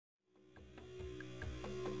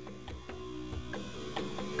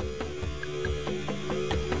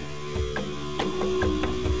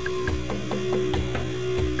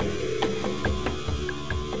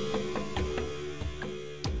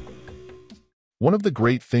One of the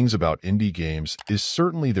great things about indie games is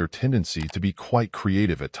certainly their tendency to be quite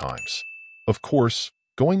creative at times. Of course,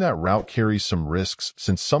 going that route carries some risks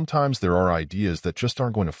since sometimes there are ideas that just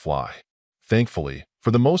aren't going to fly. Thankfully, for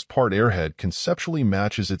the most part, Airhead conceptually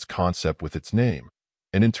matches its concept with its name,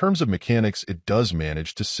 and in terms of mechanics, it does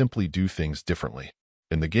manage to simply do things differently.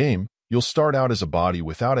 In the game, you'll start out as a body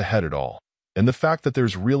without a head at all, and the fact that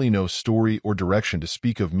there's really no story or direction to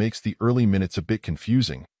speak of makes the early minutes a bit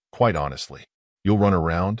confusing, quite honestly. You'll run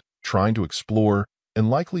around, trying to explore, and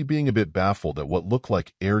likely being a bit baffled at what look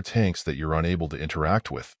like air tanks that you're unable to interact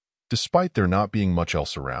with, despite there not being much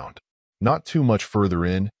else around. Not too much further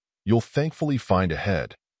in, you'll thankfully find a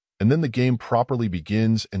head, and then the game properly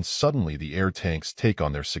begins and suddenly the air tanks take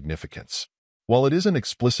on their significance. While it isn't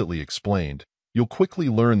explicitly explained, you'll quickly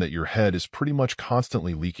learn that your head is pretty much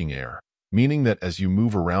constantly leaking air, meaning that as you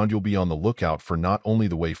move around you'll be on the lookout for not only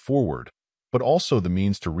the way forward, but also the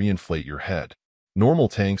means to reinflate your head. Normal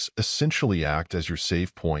tanks essentially act as your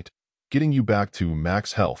save point, getting you back to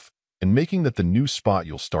max health and making that the new spot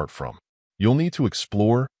you'll start from. You'll need to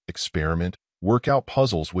explore, experiment, work out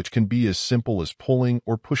puzzles which can be as simple as pulling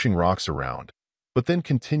or pushing rocks around, but then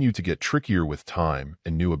continue to get trickier with time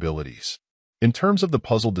and new abilities. In terms of the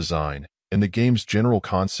puzzle design and the game's general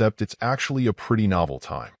concept, it's actually a pretty novel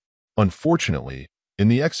time. Unfortunately, in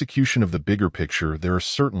the execution of the bigger picture, there are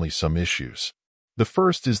certainly some issues. The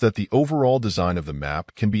first is that the overall design of the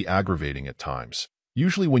map can be aggravating at times,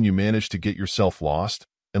 usually when you manage to get yourself lost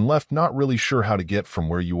and left not really sure how to get from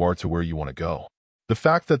where you are to where you want to go. The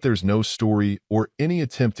fact that there's no story or any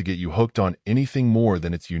attempt to get you hooked on anything more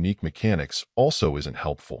than its unique mechanics also isn't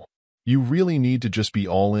helpful. You really need to just be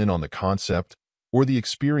all in on the concept, or the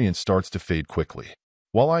experience starts to fade quickly.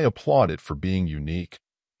 While I applaud it for being unique,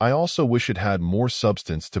 I also wish it had more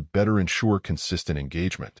substance to better ensure consistent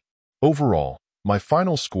engagement. Overall, my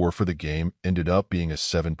final score for the game ended up being a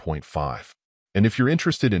 7.5. And if you're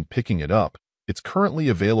interested in picking it up, it's currently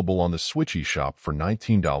available on the Switch eShop for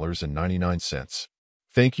 $19.99.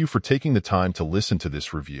 Thank you for taking the time to listen to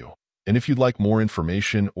this review. And if you'd like more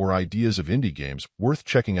information or ideas of indie games worth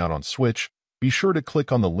checking out on Switch, be sure to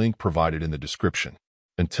click on the link provided in the description.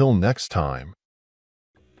 Until next time.